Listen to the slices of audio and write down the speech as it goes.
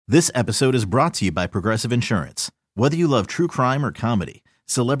This episode is brought to you by Progressive Insurance. Whether you love true crime or comedy,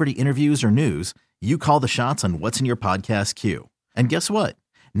 celebrity interviews or news, you call the shots on what's in your podcast queue. And guess what?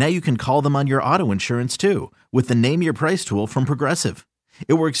 Now you can call them on your auto insurance too with the Name Your Price tool from Progressive.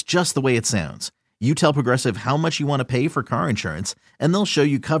 It works just the way it sounds. You tell Progressive how much you want to pay for car insurance, and they'll show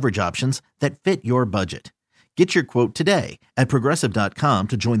you coverage options that fit your budget. Get your quote today at Progressive.com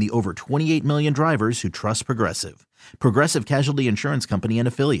to join the over 28 million drivers who trust Progressive. Progressive Casualty Insurance Company and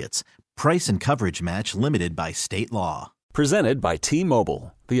Affiliates. Price and coverage match limited by state law. Presented by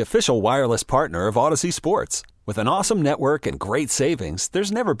T-Mobile, the official wireless partner of Odyssey Sports. With an awesome network and great savings,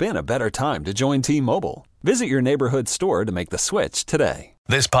 there's never been a better time to join T-Mobile. Visit your neighborhood store to make the switch today.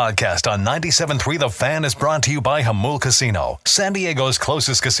 This podcast on 97.3 The Fan is brought to you by Jamul Casino, San Diego's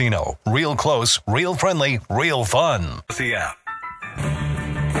closest casino. Real close, real friendly, real fun. The app.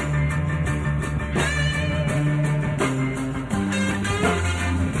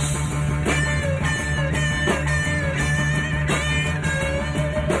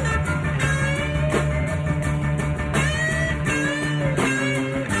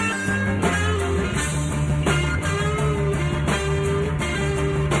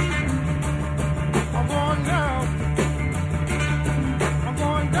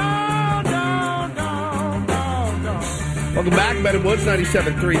 Welcome back, Ben and Woods,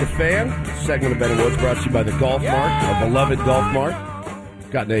 97.3 The Fan. Segment of Ben and Woods brought to you by the Golf Mart, our beloved Golf Mart.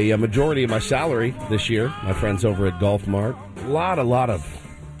 Gotten a majority of my salary this year, my friends over at Golf Mart. Bought a lot of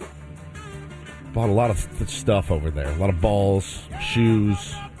stuff over there. A lot of balls,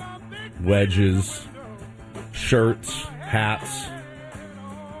 shoes, wedges, shirts, hats,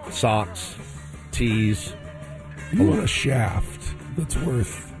 socks, tees. You want a shaft that's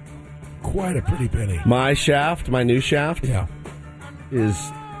worth quite a pretty penny. My shaft, my new shaft, yeah, is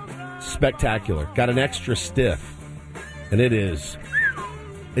spectacular. Got an extra stiff, and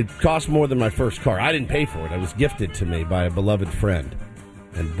it cost more than my first car. I didn't pay for it. It was gifted to me by a beloved friend.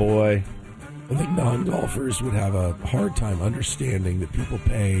 And boy, I think non-golfers would have a hard time understanding that people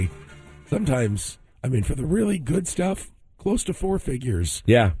pay sometimes, I mean, for the really good stuff, close to four figures.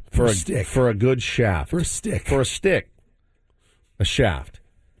 Yeah, for a stick. For a good shaft. For a stick. For a stick. A shaft.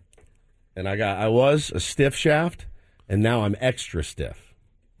 And I was a stiff shaft, and now I'm extra stiff.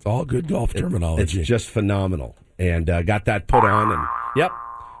 It's all good golf terminology. It's just phenomenal. And got that put on, and yep.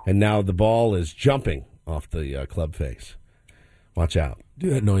 And now the ball is jumping off the club face. Watch out. Do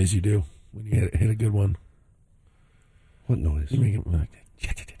that noise you do when you hit a good one. What noise? You make it like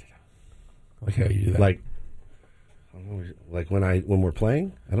how you do that. Like when we're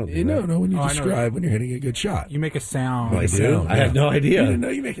playing? I don't do that. No, when you describe when you're hitting a good shot. You make a sound. I do? I had no idea. You didn't know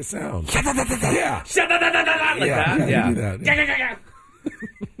you make a sound. Yeah. Like that? Yeah. You do that.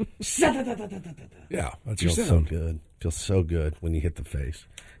 Yeah, that's your Feels sound. so good. Feels so good when you hit the face.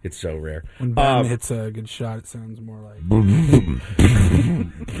 It's so rare. When Ben hits a good shot, it sounds more like...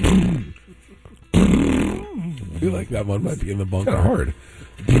 I feel like that one might be in the bunker. Hard.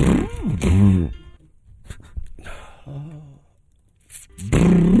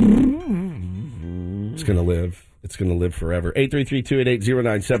 It's going to live. It's going to live forever.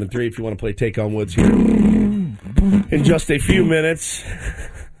 833-288-0973 if you want to play Take on Woods here. In just a few minutes,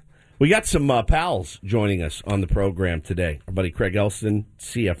 we got some pals joining us on the program today. Our buddy Craig Elston,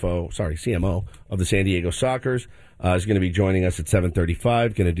 CMO of the San Diego Sockers, is going to be joining us at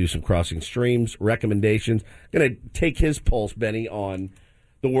 7:35. Going to do some crossing streams, recommendations. Going to take his pulse, Benny, on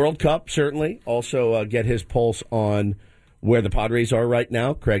the World Cup, certainly. Also get his pulse on where the Padres are right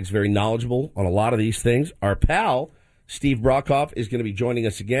now. Craig's very knowledgeable on a lot of these things. Our pal, Steve Brockhoff, is going to be joining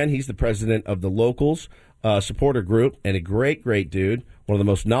us again. He's the president of the Locals supporter group and a great, great dude, one of the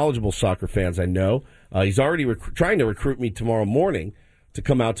most knowledgeable soccer fans I know. He's already trying to recruit me tomorrow morning to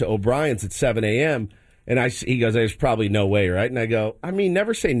come out to O'Brien's at 7 a.m., and he goes, there's probably no way, right? And I go, I mean,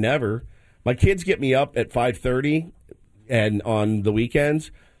 never say never. My kids get me up at 5:30, and on the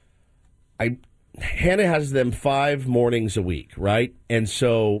weekends, Hannah has them 5 mornings a week, right? And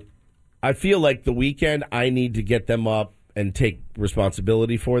so I feel like the weekend I need to get them up and take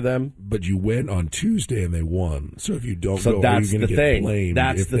responsibility for them. But you went on Tuesday and they won. So if you don't so go, that's you're going to get blamed.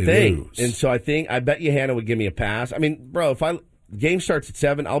 That's if the they thing. lose. And so I bet you Hannah would give me a pass. I mean, bro, if the game starts at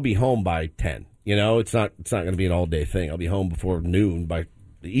 7, I'll be home by 10. You know, it's not going to be an all day thing. I'll be home before noon by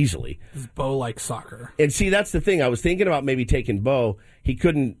easily. This is Bo like soccer. And see, that's the thing. I was thinking about maybe taking Bo. He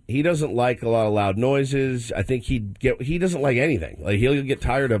doesn't like a lot of loud noises. I think he doesn't like anything. Like he'll get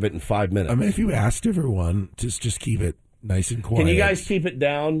tired of it in 5 minutes. I mean, if you asked everyone, just keep it nice and quiet. Can you guys keep it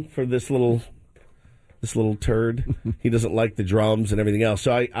down for this little this little turd. He doesn't like the drums and everything else.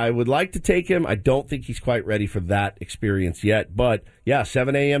 So I would like to take him. I don't think he's quite ready for that experience yet. But, yeah,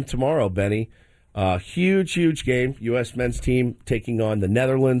 7 a.m. tomorrow, Benny. Huge game. U.S. men's team taking on the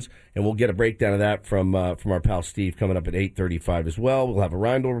Netherlands. And we'll get a breakdown of that from our pal Steve coming up at 8:35 as well. We'll have a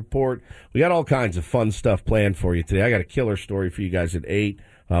Reindl report. We got all kinds of fun stuff planned for you today. I got a killer story for you guys at 8.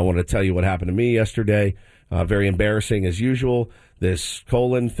 I want to tell you what happened to me yesterday. Very embarrassing as usual. This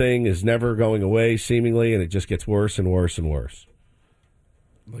colon thing is never going away, seemingly, and it just gets worse and worse and worse.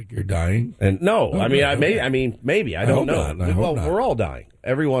 Like you're dying? And no, Oh, maybe. I don't know. Not. I hope not. We're all dying.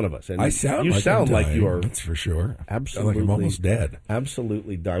 Every one of us. And You sound I'm like you are. That's for sure. Absolutely. Sound like I'm almost dead.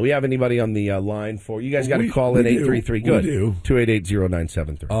 Absolutely dying. We have anybody on the line for you guys? Got to call in we do. 833. Good. We do.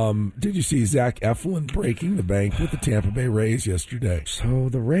 288-0973. Did you see Zach Eflin breaking the bank with the Tampa Bay Rays yesterday? So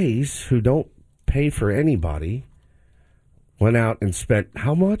the Rays, who don't pay for anybody, went out and spent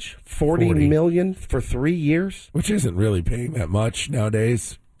how much? $40 million for 3 years? Which isn't really paying that much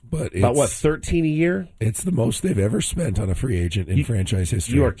nowadays. But it's, About what, 13 a year? It's the most they've ever spent on a free agent in franchise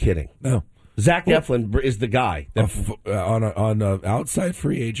history. You are kidding. No. Zach Eflin is the guy. On an outside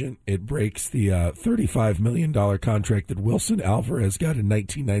free agent, it breaks the $35 million contract that Wilson Alvarez got in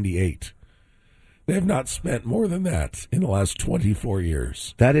 1998. They have not spent more than that in the last 24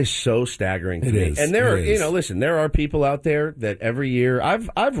 years. That is so staggering to It me. is. And there are, It is. listen, there are people out there that every year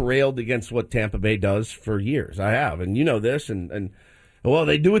I've railed against what Tampa Bay does for years. I have, and you know this, and well,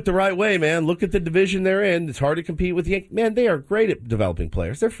 they do it the right way, man. Look at the division they're in. It's hard to compete with the Yankees. Man, they are great at developing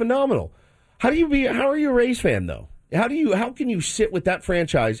players. They're phenomenal. How are you a Rays fan though? How can you sit with that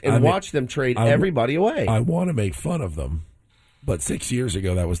franchise and watch them trade everybody away? I want to make fun of them, but 6 years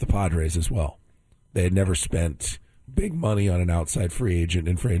ago that was the Padres as well. They had never spent big money on an outside free agent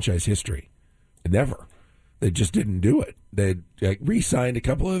in franchise history. Never. They just didn't do it. They re-signed a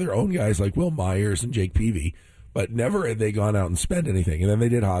couple of their own guys like Will Myers and Jake Peavy, but never had they gone out and spent anything. And then they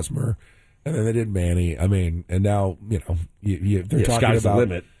did Hosmer, and then they did Manny. I mean, and now, they're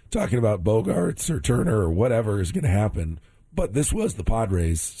talking about Bogarts or Turner or whatever is going to happen. But this was the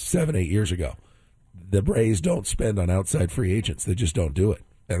Padres 7-8 years ago. The Rays don't spend on outside free agents. They just don't do it.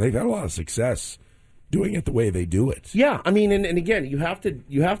 And they've had a lot of success doing it the way they do it. Yeah, I mean, and again, you have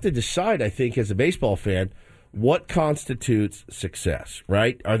to decide, I think, as a baseball fan, what constitutes success,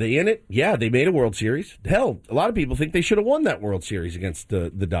 right? Are they in it? Yeah, they made a World Series. Hell, a lot of people think they should have won that World Series against the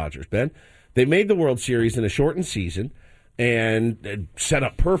Dodgers, Ben. They made the World Series in a shortened season and set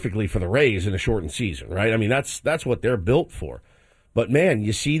up perfectly for the Rays in a shortened season, right? I mean, that's what they're built for. But, man,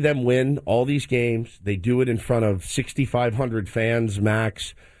 you see them win all these games. They do it in front of 6,500 fans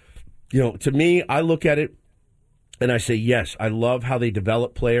max. To me, I look at it and I say, yes, I love how they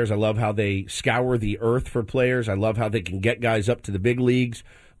develop players. I love how they scour the earth for players. I love how they can get guys up to the big leagues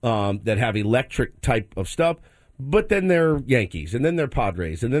that have electric type of stuff. But then they're Yankees, and then they're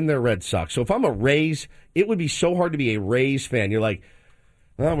Padres, and then they're Red Sox. So if I'm a Rays, it would be so hard to be a Rays fan. You're like,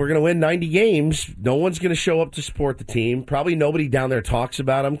 well, we're going to win 90 games. No one's going to show up to support the team. Probably nobody down there talks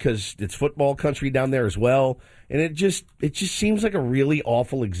about them because it's football country down there as well. And it just seems like a really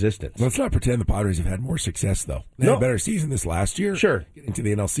awful existence. Let's not pretend the Padres have had more success, though. They had a better season this last year. Sure. Getting to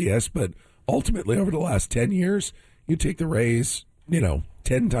the NLCS, but ultimately over the last 10 years, you take the Rays,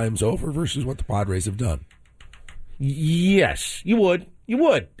 10 times over versus what the Padres have done. Yes, you would. You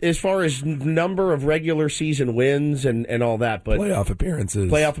would, as far as number of regular season wins and all that. But Playoff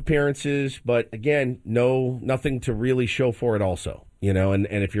appearances. But again, nothing to really show for it also. And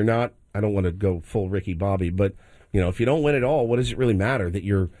if you're not, I don't want to go full Ricky Bobby, but if you don't win at all, what does it really matter that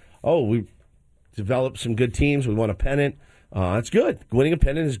we developed some good teams, we won a pennant. That's good. Winning a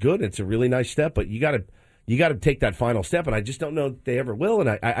pennant is good. It's a really nice step, but you got to take that final step, and I just don't know that they ever will.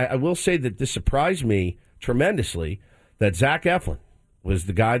 And I will say that this surprised me tremendously that Zach Eflin was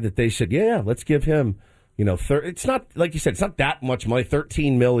the guy that they said, yeah, let's give him, it's not, like you said, it's not that much money.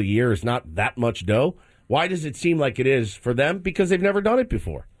 $13 million a year is not that much dough. Why does it seem like it is for them? Because they've never done it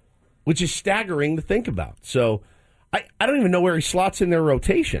before, which is staggering to think about. So I don't even know where he slots in their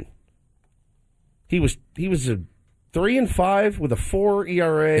rotation. He was a 3-5 with a 4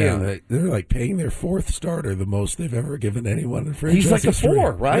 ERA. Yeah, they're like paying their fourth starter the most they've ever given anyone in franchise He's like history. a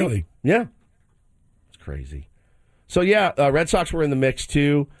 4, right? Really? Yeah. It's crazy. So, yeah, Red Sox were in the mix,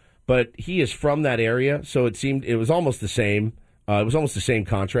 too, but he is from that area, so it was almost the same. It was almost the same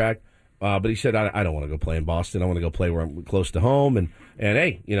contract, but he said, I don't want to go play in Boston. I want to go play where I'm close to home. And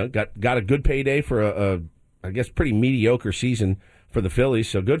hey, got a good payday for a I guess, pretty mediocre season for the Phillies,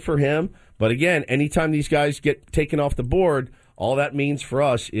 so good for him. But, again, anytime these guys get taken off the board, all that means for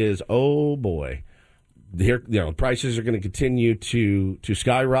us is, oh, boy, here, prices are going to continue to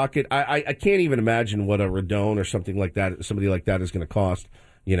skyrocket. I can't even imagine what a Rodon or something like that, somebody like that, is going to cost.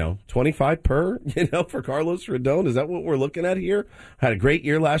 $25 per, for Carlos Rodon. Is that what we're looking at here? Had a great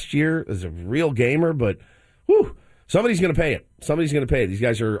year last year as a real gamer, but somebody's going to pay it. Somebody's going to pay it. These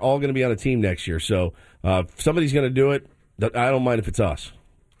guys are all going to be on a team next year, so if somebody's going to do it. I don't mind if it's us.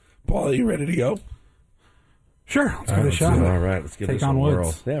 Paul, are you ready to go? Sure, let's give it a shot. All right, let's give Take this on a whirl.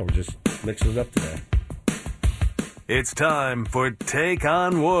 Woods. Yeah, we're just mixing it up today. It's time for Take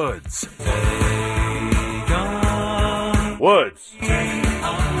on Woods. Woods.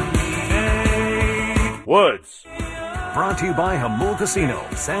 Woods. Brought to you by Jamul Casino,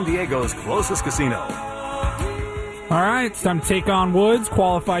 San Diego's closest casino. All right, it's time to take on Woods,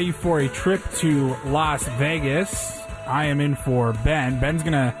 qualify you for a trip to Las Vegas. I am in for Ben. Ben's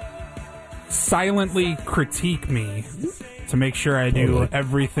going to silently critique me to make sure I do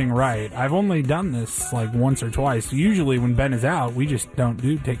everything right. I've only done this like once or twice. Usually when Ben is out, we just don't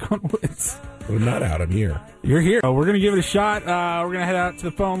do take on Woods. I'm not out. I'm here. You're here. We're going to give it a shot. We're going to head out to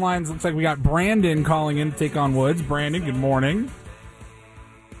the phone lines. Looks like we got Brandon calling in to take on Woods. Brandon, good morning.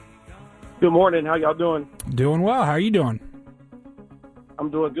 Good morning. How y'all doing? Doing well. How are you doing? I'm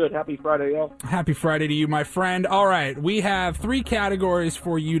doing good. Happy Friday, y'all. Happy Friday to you, my friend. All right, we have 3 categories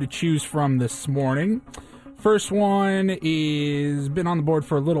for you to choose from this morning. First one is been on the board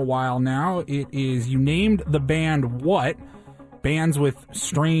for a little while now. It is You Named the Band What? Bands with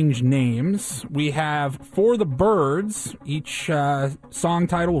strange names. We have For the Birds. Each song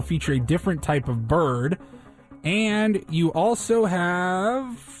title will feature a different type of bird. And you also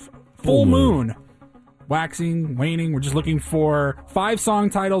have Full Moon. Waxing, waning. We're just looking for 5 song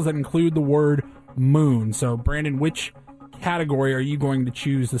titles that include the word moon. So, Brandon, which category are you going to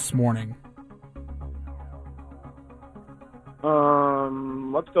choose this morning?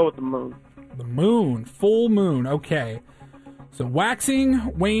 Let's go with the moon. The moon. Full moon. Okay. So,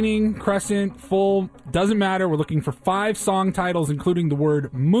 waxing, waning, crescent, full, doesn't matter. We're looking for 5 song titles, including the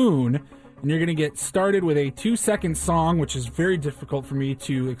word moon. And you're going to get started with a 2-second song, which is very difficult for me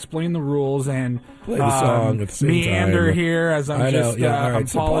to explain the rules and play the song at the same meander time. here as I'm I'm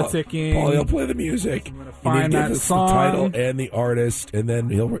politicking. Paul, he'll play the music. I'm going to You find need to that give us song. the title and the artist, and then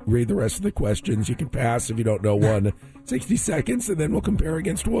he'll read the rest of the questions. You can pass if you don't know one. 60 seconds, and then we'll compare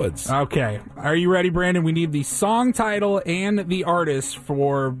against Woods. Okay. Are you ready, Brandon? We need the song title and the artist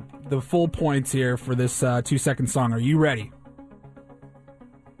for the full points here for this 2-second song. Are you ready?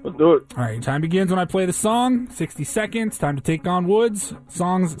 Let's do it. All right, time begins when I play the song. 60 seconds. Time to take on Woods.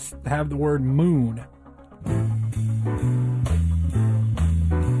 Songs have the word moon.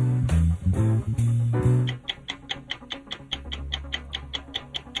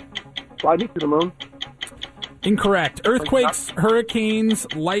 Fly me to the moon. Incorrect. Earthquakes,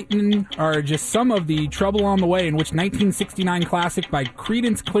 hurricanes, lightning are just some of the Trouble on the Way, in which 1969 classic by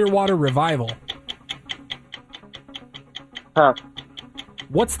Creedence Clearwater Revival. Pass.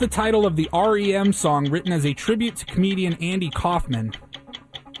 What's the title of the REM song written as a tribute to comedian Andy Kaufman?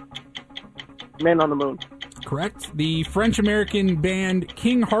 Man on the Moon. Correct. The French-American band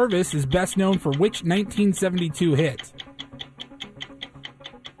King Harvest is best known for which 1972 hit?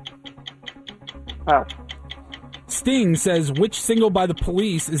 Pass. Sting says which single by The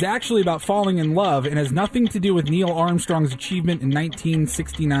Police is actually about falling in love and has nothing to do with Neil Armstrong's achievement in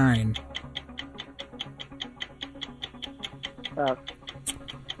 1969? Pass.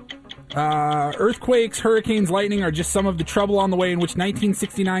 Earthquakes, hurricanes, lightning are just some of the Trouble on the Way, in which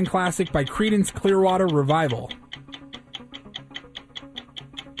 1969 classic by Creedence Clearwater Revival.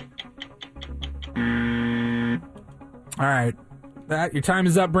 All right. Your time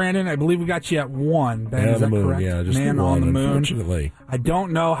is up, Brandon. I believe we got you at 1. Ben, Man is that on the moon, correct? yeah, just Man the on one, the Moon. unfortunately. I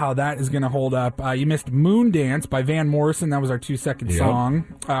don't know how that is going to hold up. You missed Moon Dance by Van Morrison. That was our 2-second song.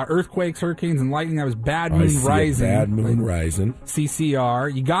 Earthquakes, Hurricanes, and Lightning. That was Bad Moon Rising. Bad Moon Rising.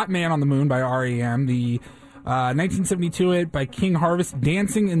 CCR. You got Man on the Moon by REM. The 1972 hit by King Harvest,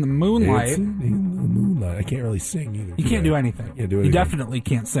 Dancing in the Moonlight. Dancing in the Moonlight. I can't really sing either. You can't do anything. Can't do You anything. definitely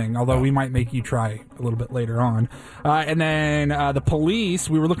can't sing, although we might make you try a little bit later on. And then The Police,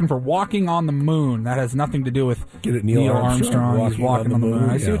 we were looking for Walking on the Moon. That has nothing to do with Get it, Neil Armstrong, He's walking on the moon.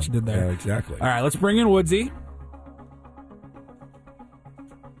 I see what you did there. Yeah, exactly. All right, let's bring in Woodsy.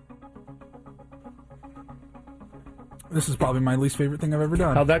 This is probably my least favorite thing I've ever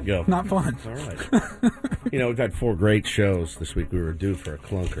done. How'd that go? Not fun. All right. We've had 4 great shows this week. We were due for a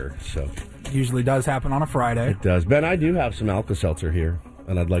clunker, so Usually does happen on a Friday. it does. Ben, I do have some Alka-Seltzer here,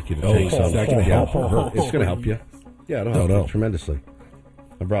 and I'd like you to Oh, take some. is that gonna help or hurt? It's going to help you. Yeah, it'll help no. you tremendously.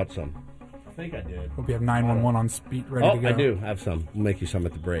 I brought some. I think I did. Hope you have 911 on speed ready to go. I do have some. We'll make you some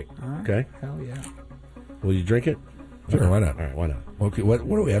at the break. Okay? Hell yeah. Will you drink it? Sure, why not? All right, why not? Okay, what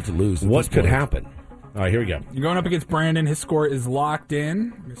do we have to lose? What could happen? All right, here we go. You're going up against Brandon. His score is locked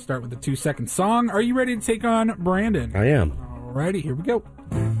in. We're going to start with the 2-second song. Are you ready to take on Brandon? I am. Alrighty, here we go.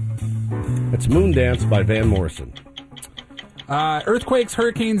 It's Moon Dance by Van Morrison. Earthquakes,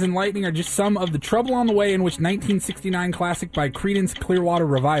 hurricanes, and lightning are just some of the trouble on the way in which 1969 classic by Creedence Clearwater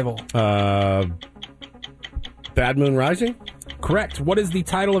Revival. Bad Moon Rising? Correct. What is the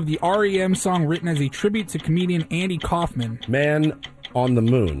title of the REM song written as a tribute to comedian Andy Kaufman? Man on the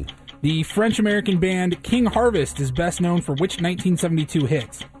Moon. The French-American band King Harvest is best known for which 1972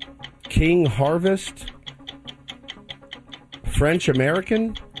 hit? King Harvest?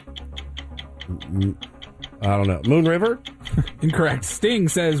 French-American? I don't know. Moon River? Incorrect. Sting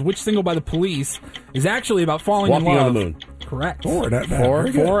says which single by The Police is actually about falling Walking in love? on the Moon. Correct. Not bad. Four?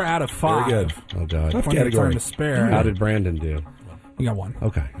 Very good. 4 out of 5. Very good. Oh, God. Tough Plenty of time category. to spare. How did Brandon do? You got 1.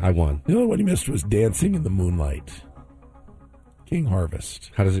 Okay, I won. The only one you missed was Dancing in the Moonlight. King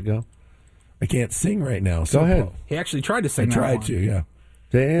Harvest. How does it go? I can't sing right now. Go ahead. He actually tried to I sing that tried one. to, yeah.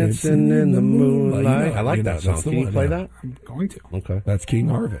 Dancing in the moonlight. You know, I like you know, that song. that's the Can you one, play yeah. that? I'm going to. Okay. That's King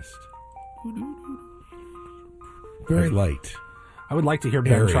Harvest. Very light. I would like to hear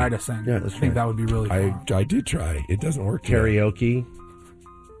Ben Harry. try to sing. Yeah, I let's think try. that would be really fun. I did try. It doesn't work. today. Karaoke.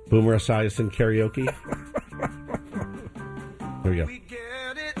 Boomer Esiason karaoke. There we go.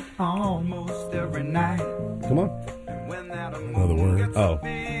 Almost every night. Come on. I know the words. Oh.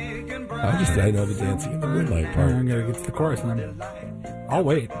 I know the Dancing in the Moonlight I'm part. going to get to the chorus and then I'll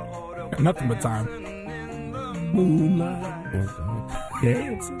wait. Nothing but time. Moonlight.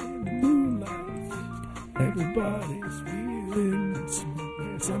 Dancing in the moonlight. Everybody's feeling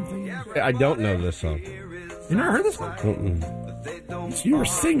something. I don't know this song. You never heard this one? Mm-mm. You were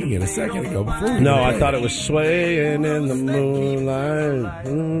singing it a second ago before. No, I thought it was swaying in the moonlight.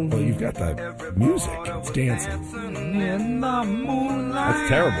 Well, you've got the music. It's dancing. In the moonlight. That's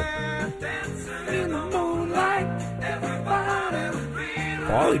terrible. In the moonlight. Everybody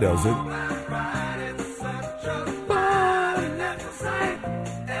Paulie does it.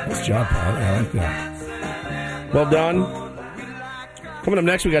 Nice job, Paulie. I like that. Well done. Coming up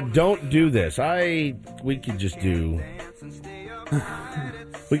next, we got Don't Do This. We could just do...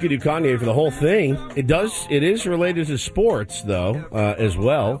 We could do Kanye for the whole thing. It is related to sports, though, as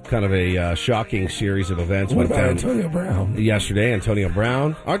well. Kind of a shocking series of events. What went about down Antonio Brown? yesterday? Antonio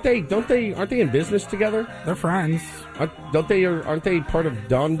Brown. Aren't they in business together? They're friends. Aren't they part of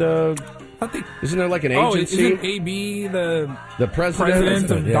Donda? Isn't there like an agency? Isn't AB the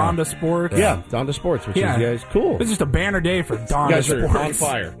president of yeah. Donda Sports? Yeah, Donda Sports, which is cool. It's just a banner day for You Donda guys are Sports. on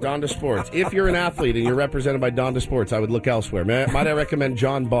fire. Donda Sports. If you're an athlete and you're represented by Donda Sports, I would look elsewhere. Might I recommend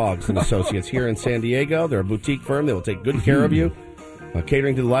John Boggs and Associates here in San Diego? They're a boutique firm. They will take good care of you,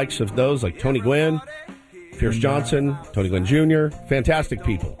 catering to the likes of those like Tony Gwynn, Pierce Johnson, Tony Gwynn Jr. Fantastic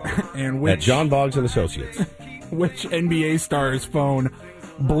people And at John Boggs and Associates. which NBA star's phone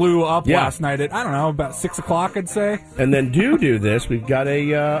blew up last night at, I don't know, about 6 o'clock, I'd say. And then do this. We've got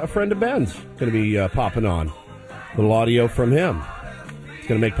a friend of Ben's going to be popping on. A little audio from him. It's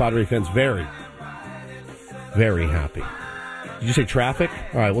going to make Padre fans very, very happy. Did you say traffic?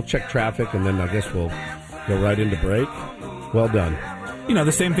 All right, we'll check traffic, and then I guess we'll go right into break. Well done. You know,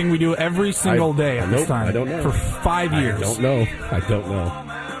 the same thing we do every single day at this time. I don't know. For 5 years. I don't know.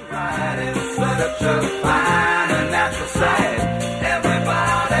 such a fine and natural sight.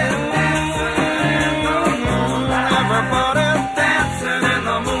 Everybody dancing in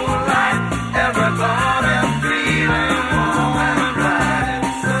the moonlight. Everybody feeling warm and bright.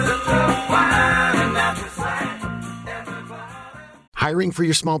 Such a fine and natural sight. Hiring for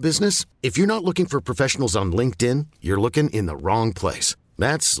your small business? If you're not looking for professionals on LinkedIn, you're looking in the wrong place.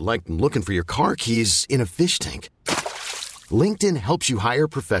 That's like looking for your car keys in a fish tank. LinkedIn helps you hire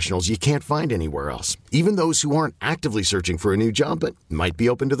professionals you can't find anywhere else, even those who aren't actively searching for a new job but might be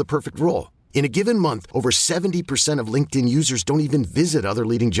open to the perfect role. In a given month, over 70% of LinkedIn users don't even visit other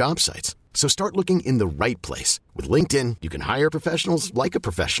leading job sites. So start looking in the right place. With LinkedIn, you can hire professionals like a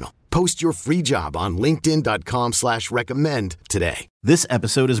professional. Post your free job on linkedin.com/recommend today. This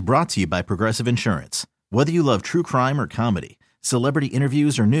episode is brought to you by Progressive Insurance. Whether you love true crime or comedy, celebrity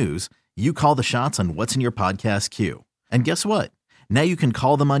interviews or news, you call the shots on what's in your podcast queue. And guess what? Now you can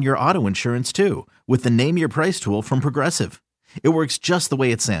call them on your auto insurance too with the Name Your Price tool from Progressive. It works just the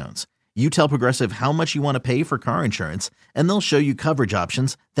way it sounds. You tell Progressive how much you want to pay for car insurance, and they'll show you coverage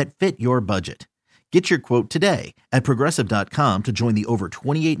options that fit your budget. Get your quote today at Progressive.com to join the over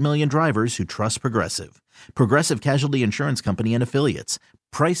 28 million drivers who trust Progressive. Progressive Casualty Insurance Company and Affiliates.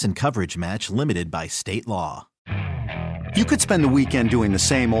 Price and coverage match limited by state law. You could spend the weekend doing the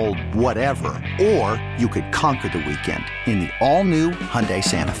same old whatever, or you could conquer the weekend in the all-new Hyundai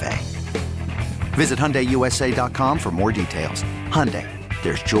Santa Fe. Visit HyundaiUSA.com for more details. Hyundai,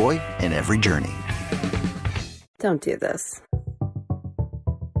 there's joy in every journey. Don't do this.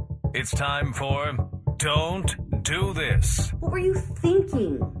 It's time for Don't Do This. What were you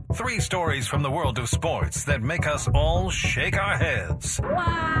thinking? 3 stories from the world of sports that make us all shake our heads.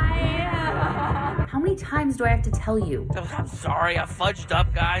 Why? How many times do I have to tell you? I'm sorry, I fudged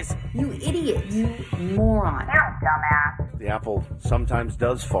up, guys. You idiot. You moron. You're a dumbass. The apple sometimes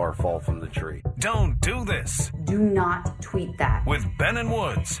does fall from the tree. Don't do this. Do not tweet that. With Ben and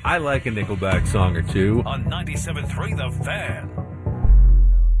Woods. I like a Nickelback song or two. On 97.3 The Fan.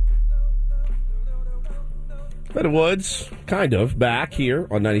 Ben and Woods, kind of, back here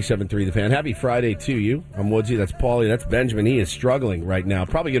on 97.3 The Fan. Happy Friday to you. I'm Woodsy, that's Paulie, that's Benjamin. He is struggling right now.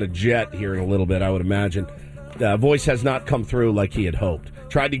 Probably going to jet here in a little bit, I would imagine. Voice has not come through like he had hoped.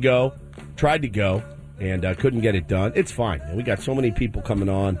 Tried to go, and couldn't get it done. It's fine. We got so many people coming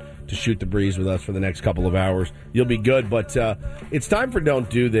on to shoot the breeze with us for the next couple of hours. You'll be good, but it's time for Don't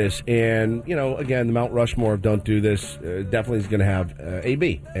Do This. And, you know, again, the Mount Rushmore of Don't Do This definitely is going to have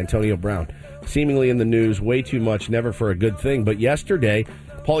AB, Antonio Brown. Seemingly in the news way too much, never for a good thing. But yesterday,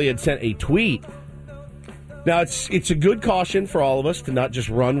 Paulie had sent a tweet. Now, it's a good caution for all of us to not just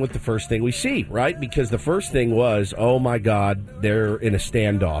run with the first thing we see, right? Because the first thing was, oh, my God, they're in a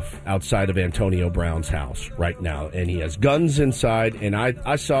standoff outside of Antonio Brown's house right now. And he has guns inside. And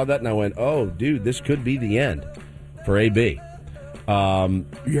I saw that and I went, oh, dude, this could be the end for AB.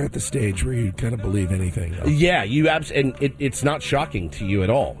 You're at the stage where you kind of believe anything. Though. Yeah, and it's not shocking to you at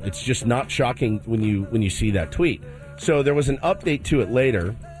all. It's just not shocking when you see that tweet. So there was an update to it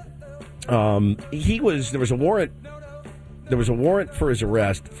later. There was a warrant for his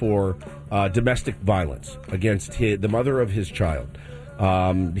arrest for domestic violence against the mother of his child.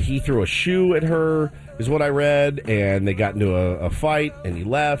 He threw a shoe at her, is what I read, and they got into a fight, and he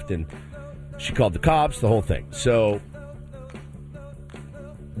left, and she called the cops, the whole thing. So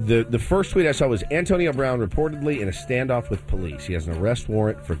the first tweet I saw was Antonio Brown reportedly in a standoff with police. He has an arrest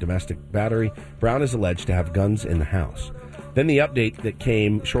warrant for domestic battery. Brown is alleged to have guns in the house. Then the update that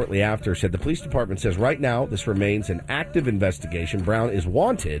came shortly after said the police department says right now this remains an active investigation. Brown is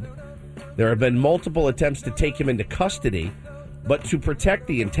wanted. There have been multiple attempts to take him into custody, but to protect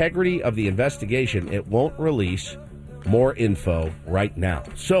the integrity of the investigation, it won't release more info right now.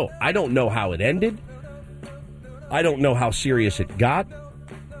 So I don't know how it ended. I don't know how serious it got.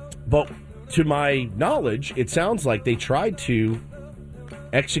 But to my knowledge, it sounds like they tried to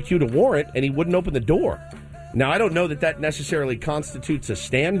execute a warrant and he wouldn't open the door. Now, I don't know that necessarily constitutes a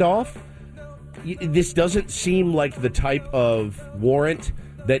standoff. This doesn't seem like the type of warrant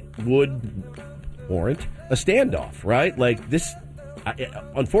that would warrant a standoff, right? Like this,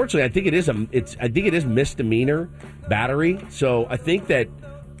 unfortunately, I think it is misdemeanor battery. So I think that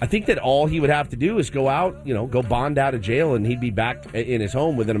all he would have to do is go out, go bond out of jail, and he'd be back in his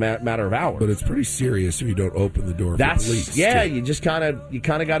home within a matter of hours. But it's pretty serious if you don't open the door for police. Yeah, too. You just kind of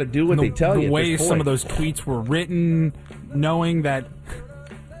got to do what they tell you. The way some of those tweets were written, knowing that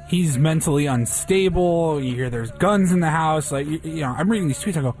he's mentally unstable, you hear there's guns in the house. Like, I'm reading these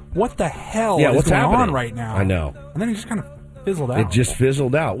tweets. I go, what the hell is what's going happening on right now? I know. And then it just kind of fizzled out. It just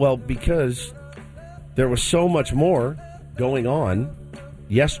fizzled out. Well, because there was so much more going on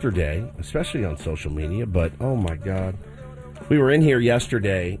yesterday, especially on social media, but oh my God. We were in here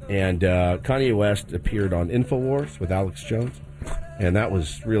yesterday, and Kanye West appeared on InfoWars with Alex Jones, and that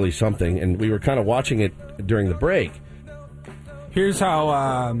was really something, and we were kind of watching it during the break. Here's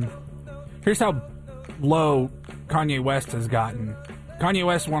how low Kanye West has gotten. Kanye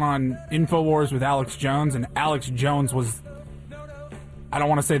West went on InfoWars with Alex Jones, and Alex Jones was, I don't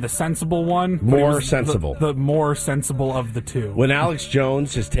want to say the sensible one. More sensible. The more sensible of the two. When Alex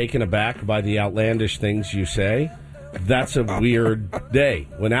Jones is taken aback by the outlandish things you say, that's a weird day.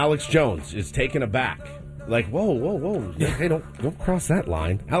 When Alex Jones is taken aback, like, whoa. Hey, don't cross that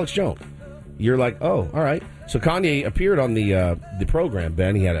line. Alex Jones. You're like, oh, all right. So Kanye appeared on the program,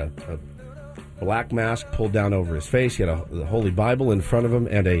 Ben. He had a black mask pulled down over his face. He had the Holy Bible in front of him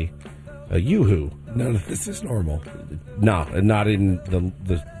and a yoo-hoo. None of this is normal. No, not in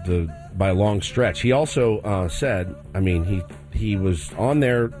the by a long stretch. He also said, he was on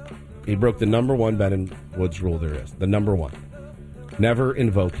there. He broke the number one Ben and Woods rule there is. The number one. Never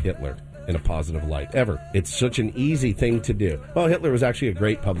invoke Hitler in a positive light, ever. It's such an easy thing to do. Well, Hitler was actually a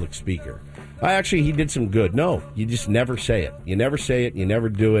great public speaker. He did some good. No, you just never say it. You never say it. You never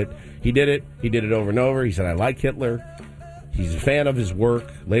do it. He did it. He did it over and over. He said, I like Hitler. He's a fan of his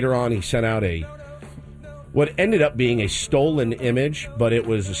work. Later on, he sent out a what ended up being a stolen image, but it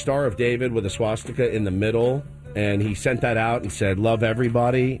was a Star of David with a swastika in the middle, and he sent that out and said, "Love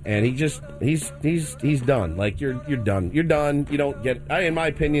everybody," and he's done. Like you're done. You're done. You don't get. In my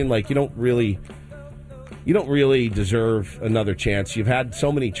opinion, like you don't really deserve another chance. You've had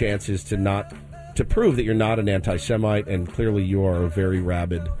so many chances to prove that you're not an anti-Semite, and clearly you are a very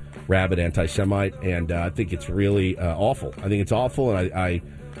rabid anti-Semite, and I think it's really awful. I think it's awful, and I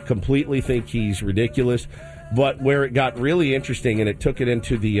completely think he's ridiculous. But where it got really interesting, and it took it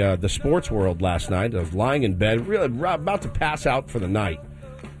into the sports world last night, I was lying in bed, really about to pass out for the night,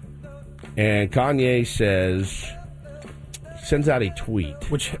 and Kanye sends out a tweet.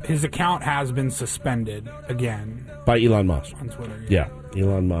 Which his account has been suspended again. By Elon Musk. On Twitter. Yeah,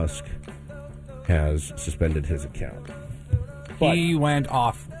 Elon Musk has suspended his account. He went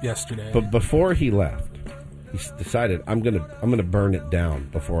off yesterday. But before he left, he decided, I'm gonna burn it down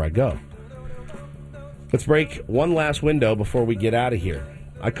before I go. Let's break one last window before we get out of here.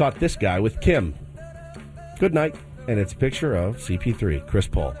 I caught this guy with Kim. Good night. And it's a picture of CP3, Chris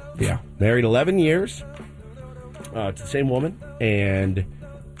Paul. Yeah. Married 11 years to the same woman, and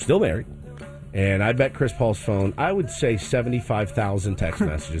still married. And I bet Chris Paul's phone, I would say 75,000 text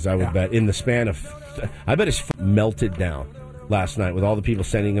messages, I would bet, in the span of... I bet his phone melted down last night with all the people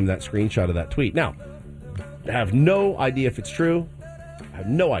sending him that screenshot of that tweet. Now, I have no idea if it's true. I have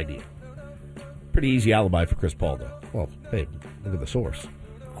no idea. Pretty easy alibi for Chris Paul, though. Well, babe, look at the source.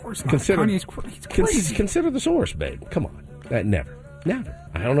 Of course not. Kanye's crazy. Consider the source, babe. Come on. Never.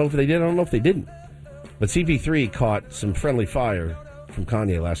 I don't know if they did. I don't know if they didn't. But CP3 caught some friendly fire from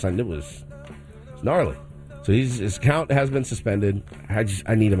Kanye last night, and it was gnarly. So his account has been suspended.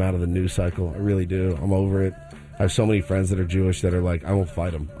 I need him out of the news cycle. I really do. I'm over it. I have so many friends that are Jewish that are like, I won't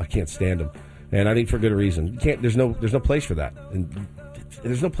fight him. I can't stand him. And I think for good reason. There's no place for that. And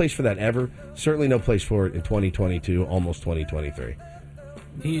there's no place for that ever. Certainly no place for it in 2022, almost 2023.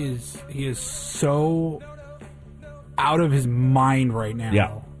 He is so out of his mind right now.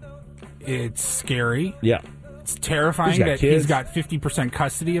 Yeah. It's scary. Yeah. It's terrifying that he's got 50%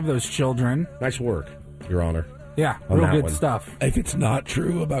 custody of those children. Nice work, Your Honor. Yeah, real good stuff. If it's not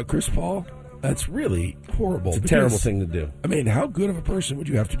true about Chris Paul, that's really horrible. It's a terrible thing to do. I mean, how good of a person would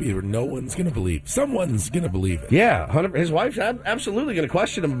you have to be where no one's going to believe? Someone's going to believe it. Yeah, 100%. His wife's absolutely going to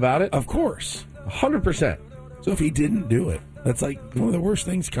question him about it. Of course. 100%. So if he didn't do it, that's like one of the worst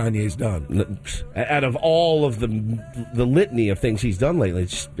things Kanye's done. Out of all of the litany of things he's done lately,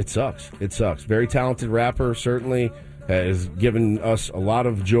 it sucks. It sucks. Very talented rapper, certainly. Has given us a lot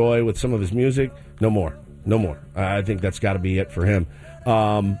of joy with some of his music. No more. I think that's got to be it for him.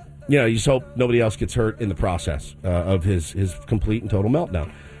 You just hope nobody else gets hurt in the process of his complete and total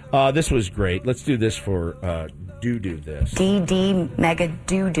meltdown. This was great. Let's do this for do this. DD Mega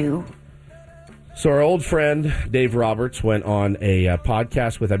Doo-Doo. So our old friend Dave Roberts went on a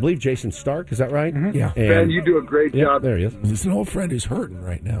podcast with, I believe, Jason Stark. Is that right? Mm-hmm. Yeah. Ben, you do a great job. There he is. He's an old friend who's hurting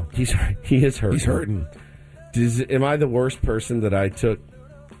right now. He is hurting. He's hurting. Am I the worst person that I took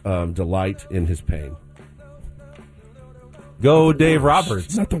delight in his pain? Go Dave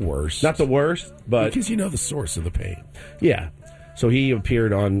Roberts. Not the worst. Not the worst, but... Because you know the source of the pain. Yeah. So he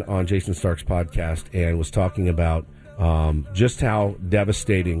appeared on Jason Stark's podcast and was talking about just how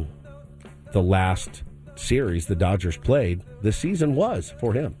devastating the last series the Dodgers played this season was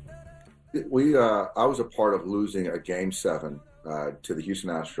for him. I was a part of losing a Game 7 to the Houston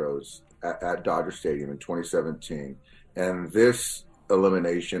Astros at Dodger Stadium in 2017, and this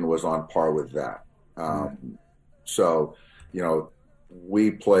elimination was on par with that. So, we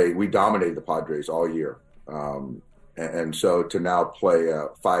dominated the Padres all year, and so to now play a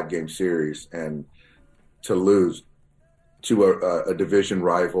 5-game series and to lose to a division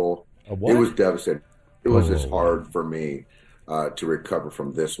rival. It was devastating. It was just hard for me to recover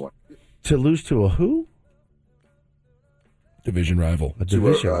from this one. To lose to a who? Division rival. A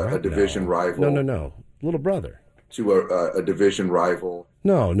division rival. No. Little brother. To a division rival.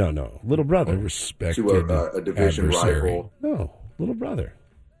 No. Little brother. A respected to a division adversary. rival. No, little brother.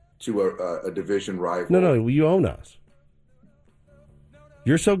 To a division rival. No, you own us.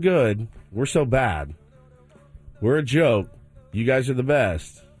 You're so good. We're so bad. We're a joke. You guys are the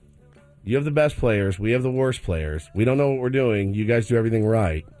best. You have the best players. We have the worst players. We don't know what we're doing. You guys do everything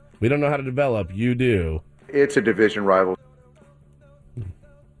right. We don't know how to develop. You do. It's a division rival.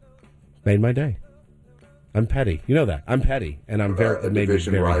 Made my day. I'm petty. You know that. I'm petty. And I'm very, a it made me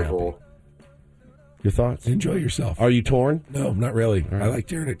division very rival. happy. Your thoughts? Enjoy yourself. Are you torn? No, not really. Right. I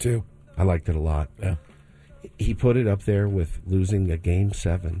liked hearing it too. I liked it a lot. Yeah. He put it up there with losing a Game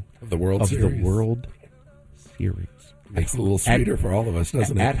 7 of the World Series. Makes it a little sweeter for all of us,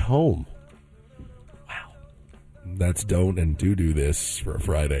 doesn't it? At home. Wow. That's don't and do this for a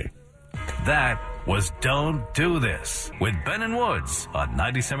Friday. That was Don't Do This with Ben and Woods on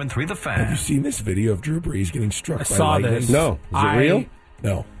 97.3 The Fan. Have you seen this video of Drew Brees getting struck by saw lightning? this. No. Is it real?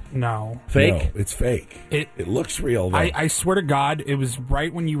 No. No. Fake? No, it's fake. It looks real, though. I swear to God, it was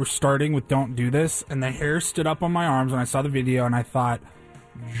right when you were starting with Don't Do This, and the hair stood up on my arms when I saw the video, and I thought,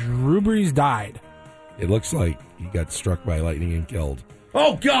 Drew Brees died. It looks like he got struck by lightning and killed.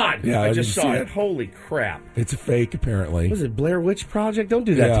 Oh, God! Yeah, I just did you saw see it. Holy crap. It's a fake, apparently. Was it Blair Witch Project? Don't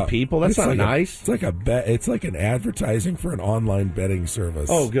do that Yeah. to people. That's It's not like nice. It's like it's like an advertising for an online betting service.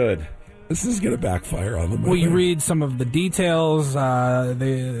 Oh, good. This is going to backfire on them. Well, you read some of the details.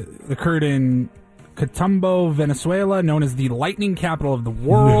 They occurred in Catumbó, Venezuela, known as the lightning capital of the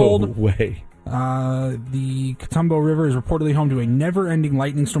world. No way. The Catumbó River is reportedly home to a never-ending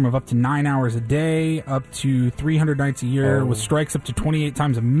lightning storm of up to 9 hours a day, up to 300 nights a year, with strikes up to 28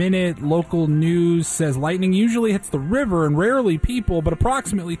 times a minute. Local news says lightning usually hits the river and rarely people, but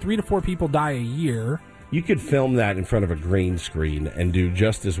approximately 3 to 4 people die a year. You could film that in front of a green screen and do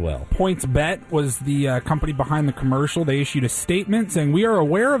just as well. PointsBet was the company behind the commercial. They issued a statement saying, "We are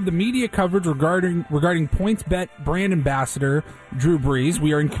aware of the media coverage regarding PointsBet brand ambassador Drew Brees.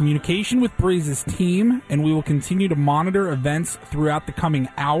 We are in communication with Brees' team, and we will continue to monitor events throughout the coming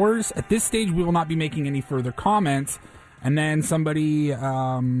hours. At this stage, we will not be making any further comments." And then somebody, I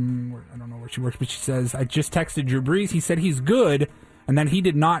don't know where she works, but she says, "I just texted Drew Brees. He said he's good, and then he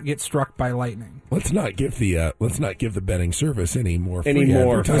did not get struck by lightning." Let's not give the betting service any more free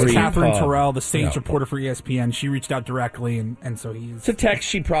Free Catherine Terrell, the Saints Yeah. reporter for ESPN, she reached out directly, and so he's... It's a text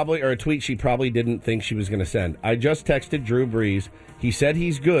she probably, or a tweet she probably didn't think she was going to send. I just texted Drew Brees. He said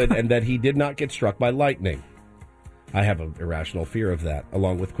he's good and that he did not get struck by lightning. I have an irrational fear of that,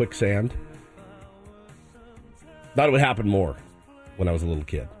 along with quicksand. Thought it would happen more when I was a little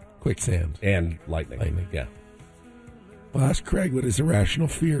kid. Quicksand. And lightning. Yeah. Well, ask Craig what his irrational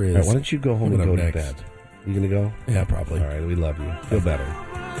fear is. All right, why don't you go home and go to next. bed? You going to go? Yeah, probably. All right, we love you. Feel better.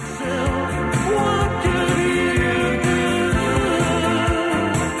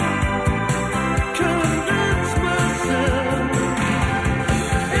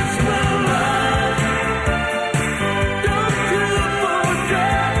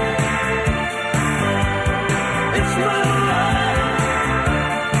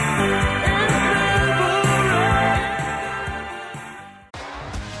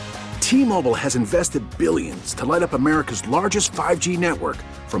 T-Mobile has invested billions to light up America's largest 5G network,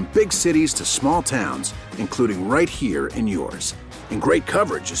 from big cities to small towns, including right here in yours. And great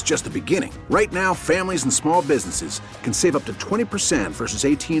coverage is just the beginning. Right now, families and small businesses can save up to 20% versus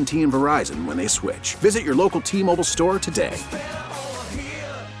AT&T and Verizon when they switch. Visit your local T-Mobile store today.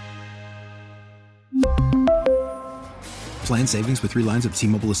 Plan savings with 3 lines of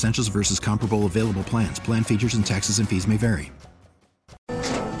T-Mobile Essentials versus comparable available plans. Plan features and taxes and fees may vary.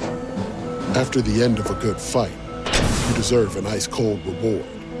 After the end of a good fight, you deserve an ice-cold reward.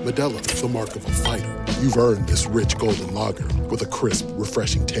 Modelo is the mark of a fighter. You've earned this rich golden lager with a crisp,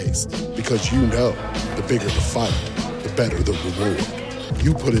 refreshing taste. Because you know, the bigger the fight, the better the reward.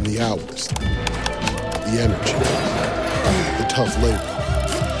 You put in the hours, the energy, the tough labor.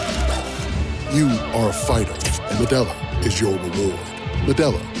 You are a fighter, and Modelo is your reward.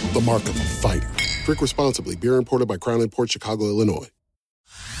 Modelo, the mark of a fighter. Drink responsibly. Beer imported by Crown Imports, Chicago, Illinois.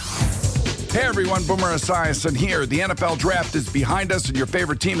 Hey everyone, Boomer Esiason here. The NFL Draft is behind us and your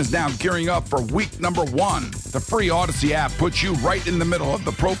favorite team is now gearing up for week number 1. The free Odyssey app puts you right in the middle of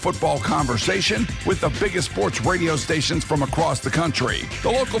the pro football conversation with the biggest sports radio stations from across the country.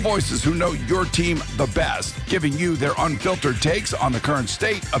 The local voices who know your team the best, giving you their unfiltered takes on the current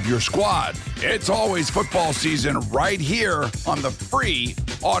state of your squad. It's always football season right here on the free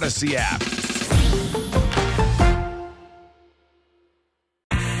Odyssey app.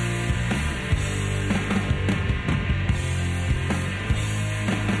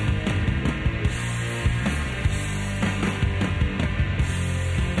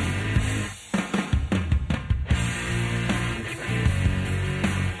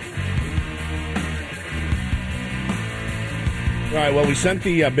 All right, well, we sent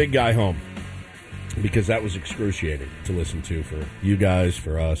the big guy home because that was excruciating to listen to for you guys,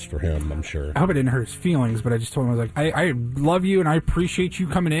 for us, for him, I'm sure. I hope it didn't hurt his feelings, but I just told him, I was like, I love you and I appreciate you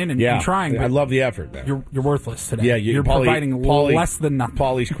coming in and trying. But I love the effort, man. You're worthless today. Yeah, you're providing less than nothing.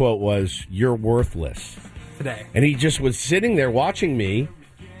 Paulie's quote was, "You're worthless." Today. And he just was sitting there watching me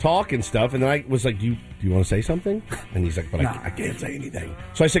talk and stuff, and then I was like, do you want to say something? And he's like, but I can't say anything.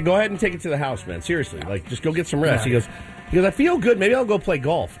 So I said, go ahead and take it to the house, man. Seriously, like, just go get some rest. Yeah. He goes, I feel good. Maybe I'll go play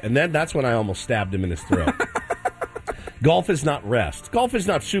golf. And then that's when I almost stabbed him in his throat. Golf is not rest. Golf is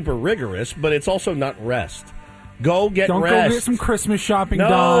not super rigorous, but it's also not rest. Go get Don't rest. go get some Christmas shopping no,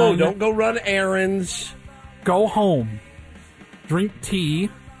 done. don't go run errands. Go home. Drink tea.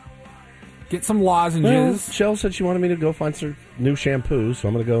 Get some lozenges. Well, Shell said she wanted me to go find some new shampoo, so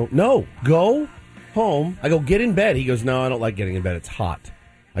I'm going to go. No, go home. I go, get in bed. He goes, no, I don't like getting in bed. It's hot.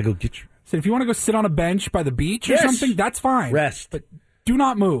 I go, get your... So if you want to go sit on a bench by the beach or something, that's fine. Rest. But do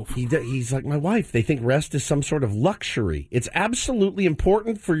not move. He's like my wife. They think rest is some sort of luxury. It's absolutely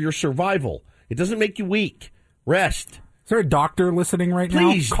important for your survival. It doesn't make you weak. Rest. Is there a doctor listening right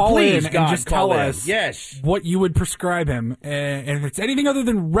Please, now? Call please, in God, and just call tell in. us Yes. what you would prescribe him. And if it's anything other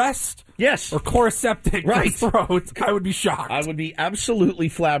than rest yes. or Chloraseptic right. for throat, I would be shocked. I would be absolutely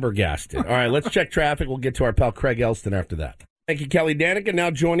flabbergasted. All right, let's check traffic. We'll get to our pal Craig Elston after that. Thank you, Kelly Danica, now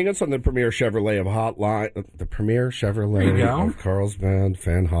joining us on the Premier Chevrolet of Hotline. The Premier Chevrolet of Carlsbad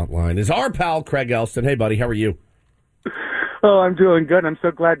Fan Hotline is our pal Craig Elston. Hey, buddy, how are you? Oh, I'm doing good. I'm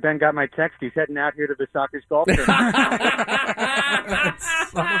so glad Ben got my text. He's heading out here to the Sockers golf tournament.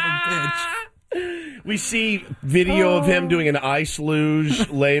 Son of a bitch. We see video of him doing an ice luge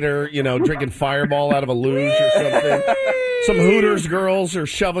later, drinking Fireball out of a luge or something. Some Hooters girls are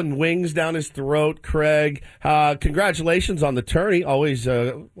shoving wings down his throat, Craig. Congratulations on the tourney. Always,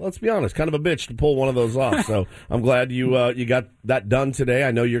 let's be honest, kind of a bitch to pull one of those off. So I'm glad you got that done today. I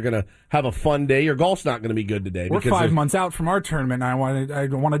know you're going to have a fun day. Your golf's not going to be good today. We're 5 months out from our tournament, and I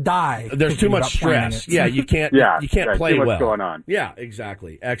want to die. There's too much stress. Yeah, you can't play too much well. going on. Yeah,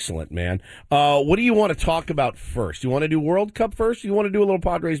 exactly. Excellent, man. What do you want to talk about first? You want to do World Cup first? Or you want to do a little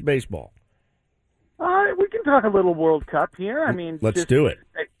Padres baseball? We can talk a little World Cup here. I mean, let's do it.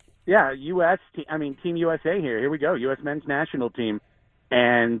 Yeah, Team USA here. Here we go. U.S. men's national team.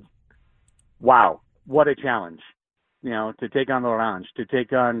 And wow, what a challenge. To take on L'Orange, to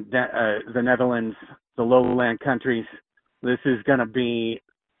take on the Netherlands, the lowland countries. This is going to be,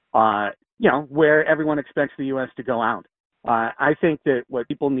 where everyone expects the U.S. to go out. I think that what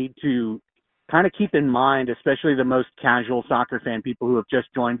people need to kind of keep in mind, especially the most casual soccer fan, people who have just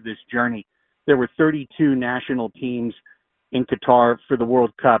joined this journey, there were 32 national teams in Qatar for the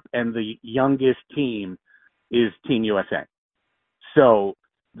World Cup, and the youngest team is Team USA. So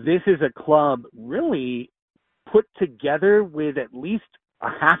this is a club really put together with at least a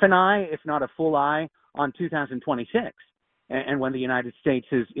half an eye, if not a full eye, on 2026. And when the United States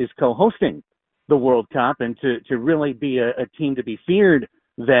is co-hosting the World Cup, and to really be a team to be feared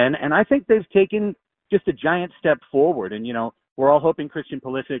then. And I think they've taken just a giant step forward. And, we're all hoping Christian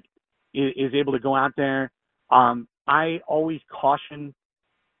Pulisic is able to go out there. I always caution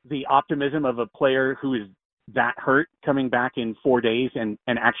the optimism of a player who is that hurt coming back in 4 days and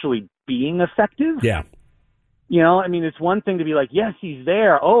actually being effective. Yeah. It's one thing to be like, yes, he's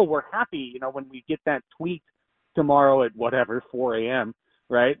there. Oh, we're happy. When we get that tweet tomorrow at 4 a.m.,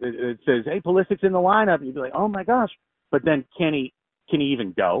 right? It says, hey, Pulisic's in the lineup. And you'd be like, oh my gosh. But then can he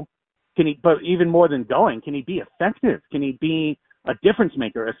even go? But even more than going, can he be effective? Can he be a difference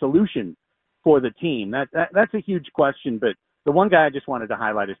maker, a solution for the team? That's a huge question. But the one guy I just wanted to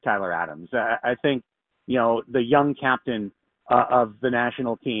highlight is Tyler Adams. I think, the young captain of the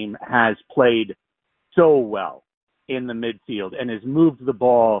national team has played so well in the midfield and has moved the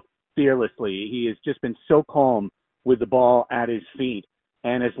ball fearlessly. He has just been so calm with the ball at his feet.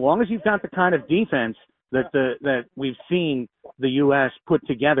 And as long as you've got the kind of defense that we've seen the U.S. put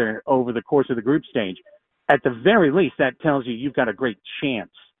together over the course of the group stage, at the very least, that tells you you've got a great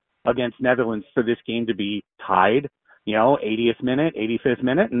chance against Netherlands for this game to be tied, 80th minute, 85th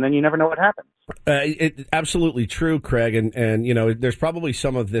minute, and then you never know what happens. Absolutely true, Craig. And there's probably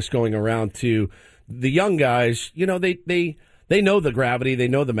some of this going around to the young guys. They know the gravity, they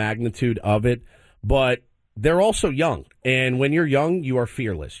know the magnitude of it, but they're also young. And when you're young, you are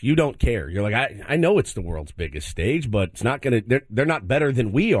fearless. You don't care. You're like, I know it's the world's biggest stage, but it's not going to, they're not better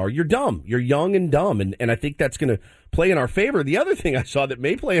than we are. You're dumb. You're young and dumb. And I think that's going to play in our favor. The other thing I saw that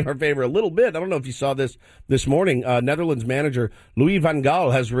may play in our favor a little bit, I don't know if you saw this morning, Netherlands manager Louis van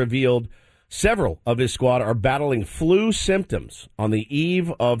Gaal has revealed several of his squad are battling flu symptoms on the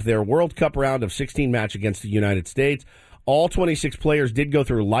eve of their World Cup round of 16 match against the United States. All 26 players did go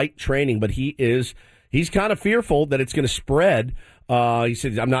through light training, but he's kind of fearful that it's going to spread. He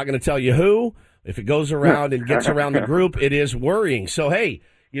said, I'm not going to tell you who. If it goes around and gets around the group, it is worrying. So, hey,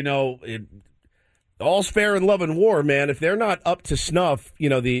 all's fair in love and war, man. If they're not up to snuff,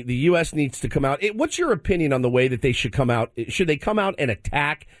 the U.S. needs to come out. What's your opinion on the way that they should come out? Should they come out and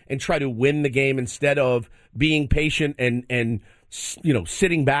attack and try to win the game instead of being patient and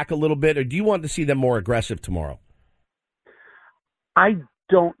sitting back a little bit? Or do you want to see them more aggressive tomorrow? I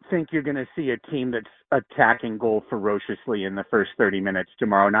don't think you're going to see a team that's attacking goal ferociously in the first 30 minutes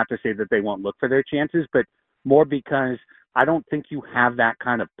tomorrow. Not to say that they won't look for their chances, but more because I don't think you have that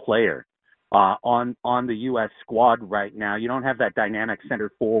kind of player on the U.S. squad right now. You don't have that dynamic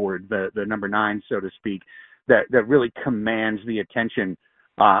center forward, the number 9, so to speak, that really commands the attention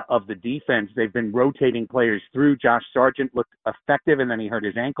of the defense. They've been rotating players through. Josh Sargent looked effective, and then he hurt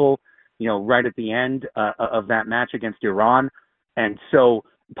his ankle, right at the end of that match against Iran. And so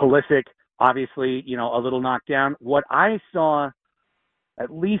Pulisic, obviously, a little knocked down. What I saw, at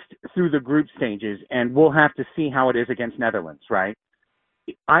least through the group stages, and we'll have to see how it is against Netherlands, right?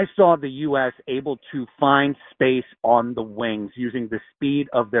 I saw the U.S. able to find space on the wings using the speed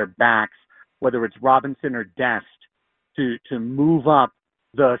of their backs, whether it's Robinson or Dest, to move up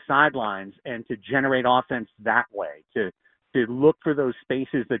the sidelines and to generate offense that way, to look for those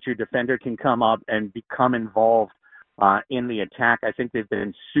spaces that your defender can come up and become involved in the attack. I think they've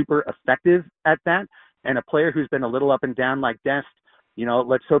been super effective at that. And a player who's been a little up and down like Dest,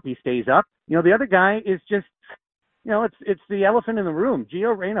 let's hope he stays up. The other guy is just, it's the elephant in the room.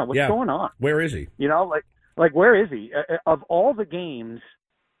 Gio Reyna, what's going on? Where is he? Like where is he? Of all the games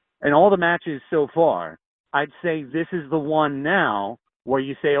and all the matches so far, I'd say this is the one now where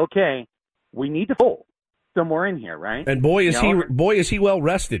you say, okay, we need to pull somewhere in here, right? And boy is he well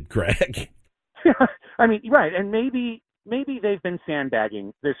rested, Greg. I mean, right, and maybe they've been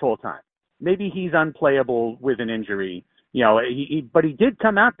sandbagging this whole time. Maybe he's unplayable with an injury, but he did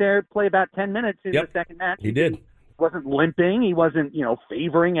come out there, play about 10 minutes in the second match. He did. He wasn't limping. He wasn't,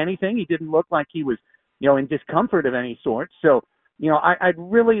 favoring anything. He didn't look like he was, in discomfort of any sort. So, I'd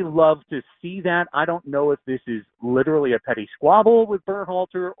really love to see that. I don't know if this is literally a petty squabble with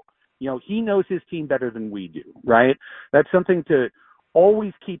Berhalter. He knows his team better than we do, right? That's something to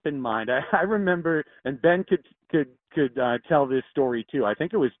always keep in mind. I remember, and Ben could tell this story too. I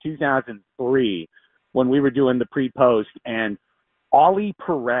think it was 2003 when we were doing the pre-post, and Ollie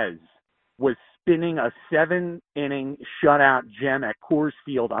Perez was spinning a 7-inning shutout gem at Coors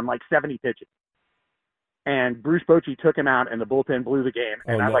Field on like 70 pitches. And Bruce Bochy took him out, and the bullpen blew the game.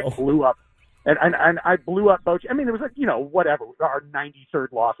 And I blew up. And I blew up Bochy. I mean, it was like, whatever, our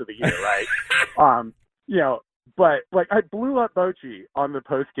 93rd loss of the year, right? But I blew up Bochy on the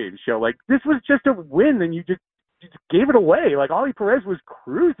post-game show. Like, this was just a win, and you just gave it away. Like, Ollie Perez was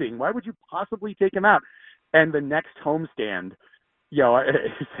cruising. Why would you possibly take him out? And the next homestand,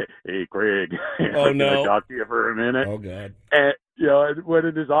 hey, Greg, oh, no. Can I talk to you for a minute? Oh, God. And, I went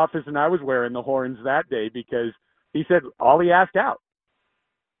in his office, and I was wearing the horns that day because he said Ollie asked out.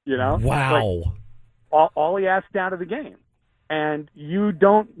 Wow. Like, Ollie asked out of the game. And you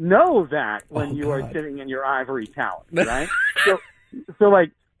don't know that when you are sitting in your ivory tower, right? so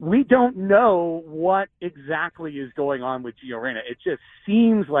like, we don't know what exactly is going on with Gio Reyna. It just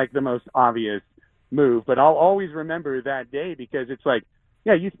seems like the most obvious move, but I'll always remember that day because it's like,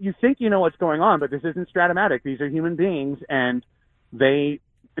 yeah, you think you know what's going on, but this isn't Stratomatic. These are human beings, and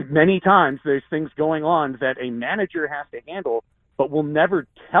many times there's things going on that a manager has to handle, but will never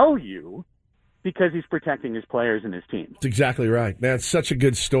tell you because he's protecting his players and his team. That's exactly right, man. It's such a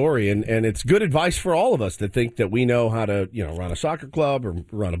good story, and it's good advice for all of us that think that we know how to, run a soccer club or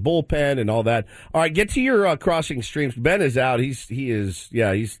run a bullpen and all that. All right, get to your crossing streams. Ben is out.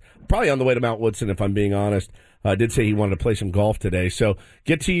 He's probably on the way to Mount Woodson, if I'm being honest. Did say he wanted to play some golf today. So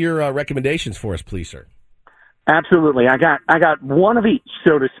get to your recommendations for us, please, sir. Absolutely. I got one of each,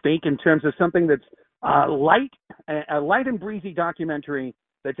 so to speak, in terms of something that's a light and breezy documentary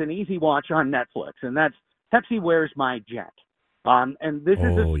that's an easy watch on Netflix, and that's Pepsi Wears My Jet. And this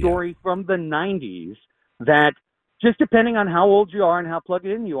is a story from the 90s that, just depending on how old you are and how plugged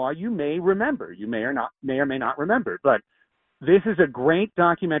in you are, you may remember. You may or may not remember. But this is a great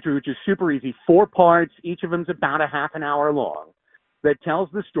documentary, which is super easy, 4 parts. Each of them's about a half an hour long, that tells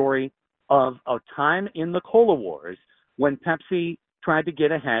the story of a time in the Cola Wars when Pepsi tried to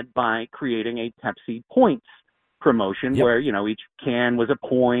get ahead by creating a Pepsi Points promotion where, each can was a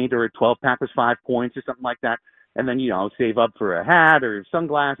point or a 12-pack was 5 points or something like that. And then, save up for a hat or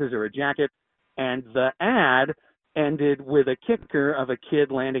sunglasses or a jacket. And the ad ended with a kicker of a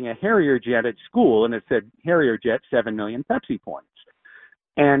kid landing a Harrier jet at school, and it said, Harrier jet, 7 million Pepsi points.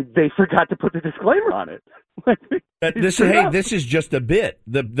 And they forgot to put the disclaimer on it. This is just a bit.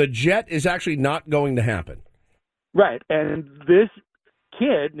 The jet is actually not going to happen. Right. And this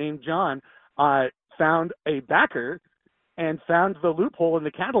kid named John found a backer and found the loophole in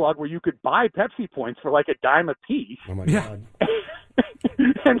the catalog where you could buy Pepsi points for like a dime a piece. Oh, my God.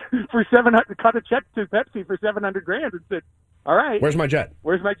 And for 700, cut a check to Pepsi for $700,000 and said, all right. Where's my jet?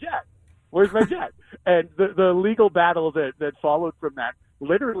 Where's my jet? Where's my jet? And the legal battle that followed from that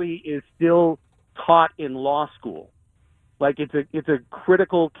literally is still taught in law school. Like it's a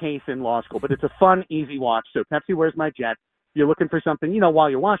critical case in law school, but it's a fun, easy watch. So Pepsi Where's My Jet? If you're looking for something, while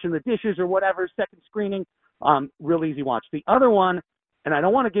you're washing the dishes or whatever, second screening, real easy watch. The other one, and I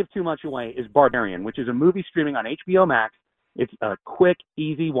don't want to give too much away, is Barbarian, which is a movie streaming on HBO Max. It's a quick,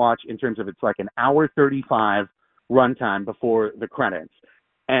 easy watch in terms of it's like an hour 35 runtime before the credits.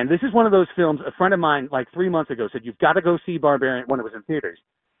 And this is one of those films, a friend of mine like 3 months ago said, you've got to go see Barbarian when it was in theaters.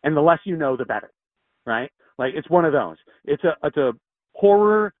 And the less you know, the better, right? Like it's one of those. It's a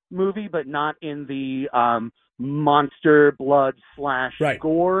horror movie, but not in the monster blood /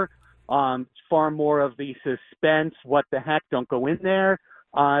 gore. Far more of the suspense, what the heck, don't go in there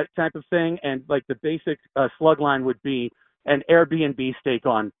type of thing. And like the basic slug line would be an Airbnb stake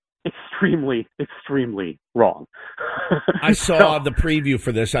on extremely, extremely wrong. I saw the preview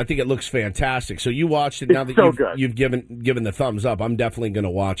for this. I think it looks fantastic. So you watched it now that you've given the thumbs up. I'm definitely going to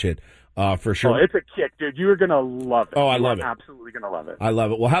watch it for sure. Oh, it's a kick, dude. You're going to love it. Oh, I love it. Absolutely going to love it. I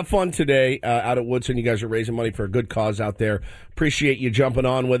love it. Well, have fun today out at Woodson. You guys are raising money for a good cause out there. Appreciate you jumping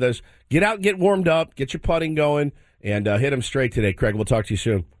on with us. Get out, get warmed up, get your putting going, and hit them straight today. Craig, we'll talk to you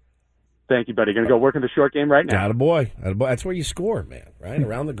soon. Thank you, buddy. Going to go work in the short game right now. Attaboy. That's where you score, man, right?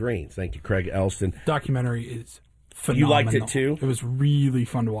 Around the greens. Thank you, Craig Elston. Documentary is phenomenal. You liked it, too? It was really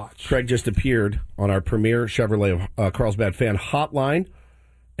fun to watch. Craig just appeared on our Premier Chevrolet of Carlsbad fan hotline.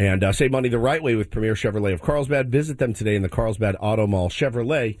 And save money the right way with Premier Chevrolet of Carlsbad. Visit them today in the Carlsbad Auto Mall.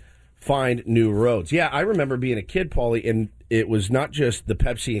 Chevrolet, find new roads. Yeah, I remember being a kid, Paulie, and it was not just the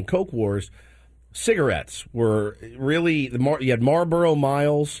Pepsi and Coke wars. Cigarettes were really, you had Marlboro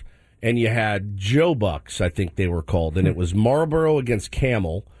Miles, and you had Joe Bucks, I think they were called, and it was Marlboro against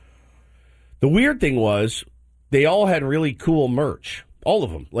Camel. The weird thing was they all had really cool merch. All of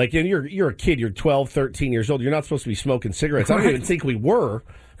them. Like, and you're a kid, you're 12, 13 years old. You're not supposed to be smoking cigarettes. I don't even think we were.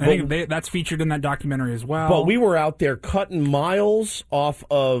 I think that's featured in that documentary as well. But we were out there cutting miles off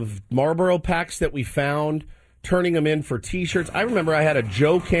of Marlboro packs that we found, turning them in for T-shirts. I remember I had a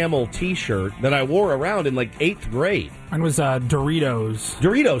Joe Camel T-shirt that I wore around in like 8th grade. Mine was Doritos.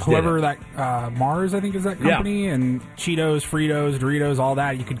 Doritos, whoever that Mars, I think, is that company, and Cheetos, Fritos, Doritos, all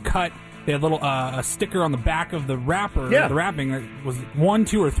that. You could cut. They had a sticker on the back of the wrapper, the wrapping that was 1,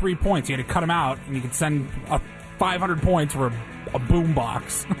 2, or 3 points. You had to cut them out, and you could send 500 points for a boom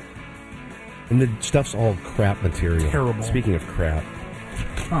box. And the stuff's all crap material. Terrible. Speaking of crap.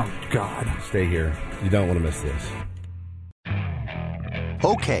 Oh, God. Stay here. You don't want to miss this.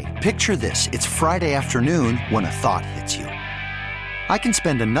 Okay, picture this. It's Friday afternoon when a thought hits you. I can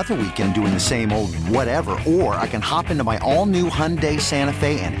spend another weekend doing the same old whatever, or I can hop into my all-new Hyundai Santa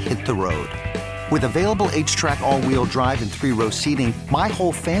Fe and hit the road. With available H-Track all-wheel drive and 3-row seating, my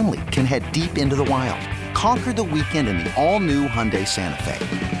whole family can head deep into the wild. Conquer the weekend in the all-new Hyundai Santa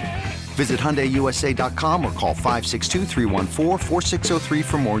Fe. Visit HyundaiUSA.com or call 562-314-4603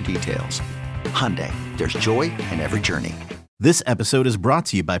 for more details. Hyundai, there's joy in every journey. This episode is brought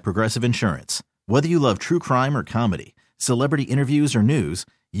to you by Progressive Insurance. Whether you love true crime or comedy, celebrity interviews or news,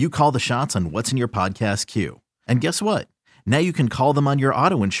 you call the shots on what's in your podcast queue. And guess what? Now you can call them on your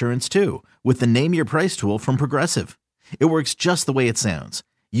auto insurance too with the Name Your Price tool from Progressive. It works just the way it sounds.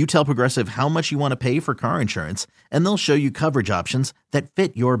 You tell Progressive how much you want to pay for car insurance, and they'll show you coverage options that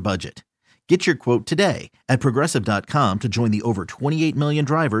fit your budget. Get your quote today at Progressive.com to join the over 28 million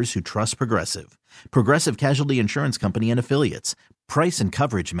drivers who trust Progressive. Progressive Casualty Insurance Company and Affiliates. Price and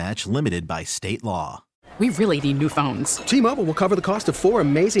coverage match limited by state law. We really need new phones. T-Mobile will cover the cost of 4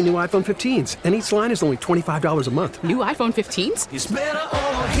 amazing new iPhone 15s, and each line is only $25 a month. New iPhone 15s? It's better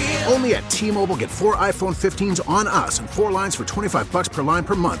over here. Only at T-Mobile, get 4 iPhone 15s on us and 4 lines for $25 per line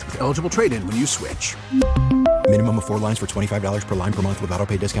per month with eligible trade-in when you switch. Minimum of 4 lines for $25 per line per month with auto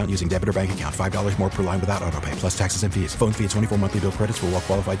pay discount using debit or bank account. $5 more per line without auto pay, plus taxes and fees. Phone fee at 24 monthly bill credits for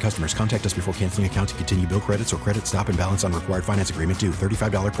well-qualified customers. Contact us before canceling account to continue bill credits or credit stop and balance on required finance agreement due.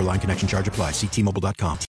 $35 per line connection charge applies. See T-Mobile.com.